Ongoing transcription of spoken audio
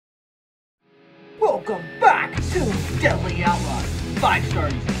Welcome back to Deadly Outlaws. 5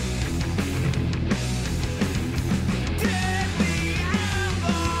 stars.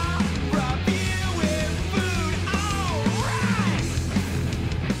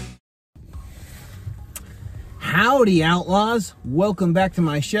 Howdy, Outlaws. Welcome back to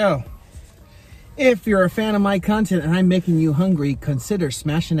my show. If you're a fan of my content and I'm making you hungry, consider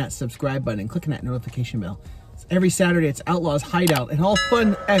smashing that subscribe button and clicking that notification bell. Every Saturday, it's Outlaws Hideout and all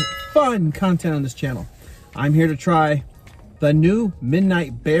fun content on this channel. I'm here to try the new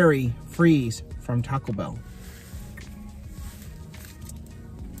Midnight Berry Freeze from Taco Bell.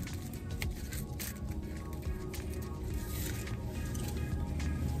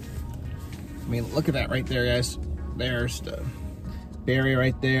 I mean, look at that right there, guys. There's the berry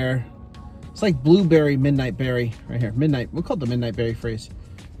right there. It's like blueberry midnight berry right here. Midnight, we'll call it the Midnight Berry Freeze.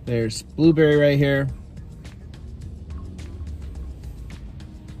 There's blueberry right here.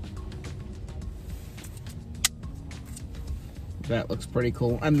 That looks pretty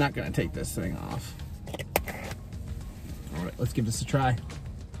cool. I'm not gonna take this thing off. All right, let's give this a try.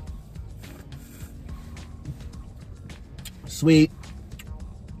 Sweet.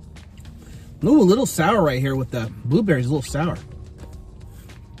 Ooh, a little sour right here with the blueberries, a little sour.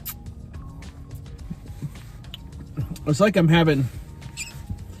 It's like I'm having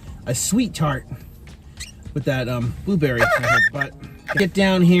a sweet tart with that blueberry. But get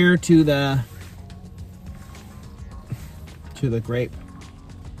down here to the grape.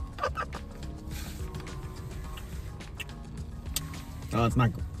 Oh, it's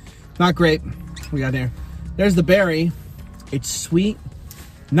not grape. We got there. There's the berry. It's sweet,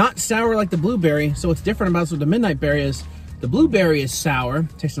 not sour like the blueberry. So what's different about what the Midnight Berry is, the blueberry is sour,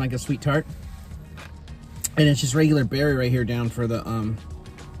 tasting like a sweet tart. And it's just regular berry right here down for the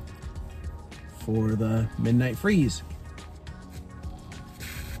Midnight Freeze.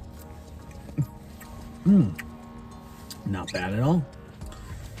 Not bad at all.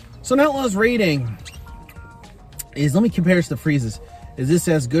 So an Outlaw's rating is, let me compare this to freezes. Is this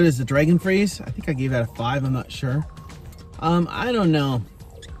as good as the Dragon Freeze? I think I gave that a 5, I'm not sure. I don't know.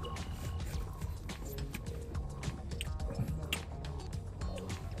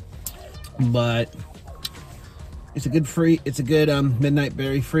 But it's a good Midnight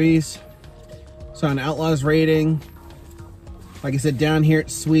Berry Freeze. So on Outlaw's rating, like I said, down here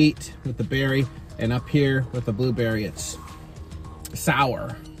it's sweet with the berry, and up here with the blueberry it's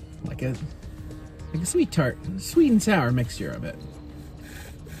sour, like a sweet tart, sweet and sour mixture of it.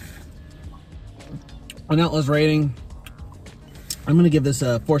 On Outlaw's rating, I'm gonna give this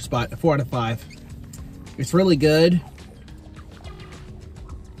a 4 out of 5. It's really good.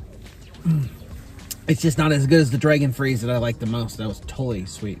 It's just not as good as the Dragon Freeze that I like the most. That was totally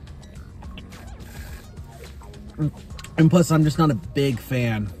sweet. And plus, I'm just not a big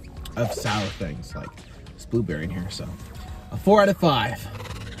fan of sour things like this blueberry in here. So, a 4 out of 5.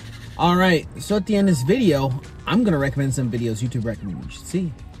 All right, so at the end of this video, I'm going to recommend some videos YouTube recommend you should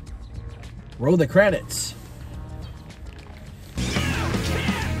see. Roll the credits.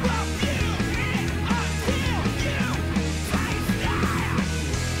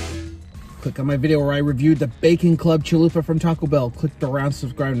 Click on my video where I reviewed the Bacon Club Chalupa from Taco Bell. Click the round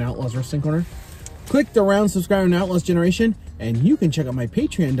subscribe to Outlaws Wrestling Corner. Click the round subscribe to Outlaws Generation, and you can check out my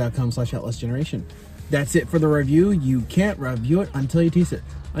patreon.com/Outlaws Generation. That's it for the review. You can't review it until you taste it.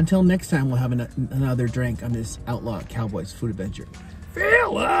 Until next time, we'll have another drink on this Outlaw Cowboys food adventure.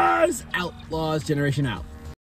 Fellas, Outlaws Generation out.